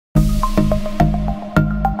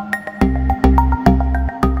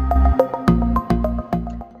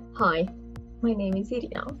My name is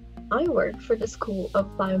Irina. I work for the School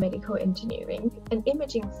of Biomedical Engineering and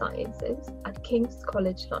Imaging Sciences at King's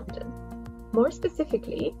College London. More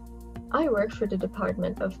specifically, I work for the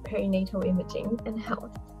Department of Perinatal Imaging and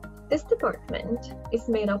Health. This department is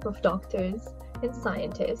made up of doctors and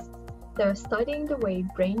scientists that are studying the way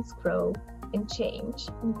brains grow and change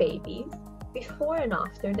in babies before and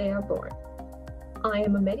after they are born. I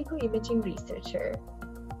am a medical imaging researcher.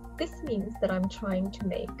 This means that I'm trying to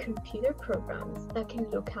make computer programs that can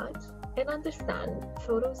look at and understand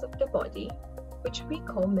photos of the body, which we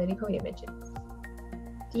call medical images.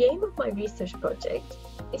 The aim of my research project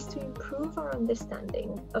is to improve our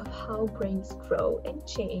understanding of how brains grow and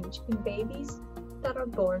change in babies that are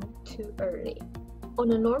born too early.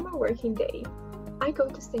 On a normal working day, I go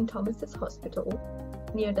to St. Thomas's Hospital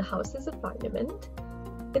near the Houses of Parliament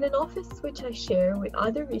in an office which I share with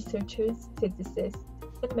other researchers, physicists,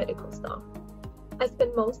 and medical staff. I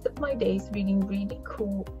spend most of my days reading really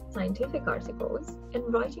cool scientific articles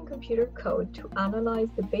and writing computer code to analyze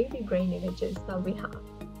the baby brain images that we have.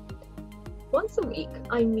 Once a week,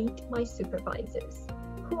 I meet my supervisors,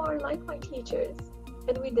 who are like my teachers,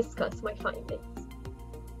 and we discuss my findings.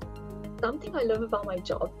 Something I love about my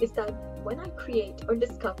job is that when I create or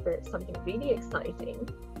discover something really exciting,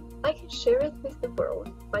 I can share it with the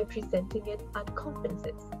world by presenting it at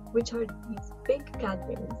conferences, which are these big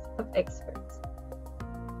gatherings of experts.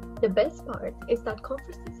 The best part is that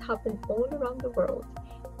conferences happen all around the world,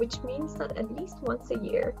 which means that at least once a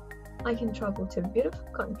year, I can travel to a beautiful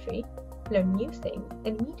country, learn new things,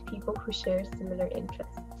 and meet people who share similar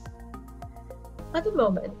interests. At the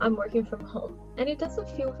moment, I'm working from home, and it doesn't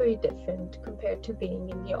feel very different compared to being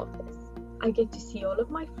in the office. I get to see all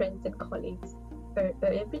of my friends and colleagues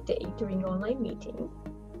every day during online meetings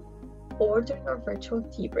or during our virtual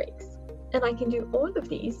tea breaks. And I can do all of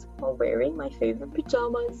these while wearing my favorite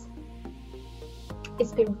pajamas.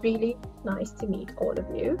 It's been really nice to meet all of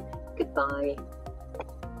you. Goodbye.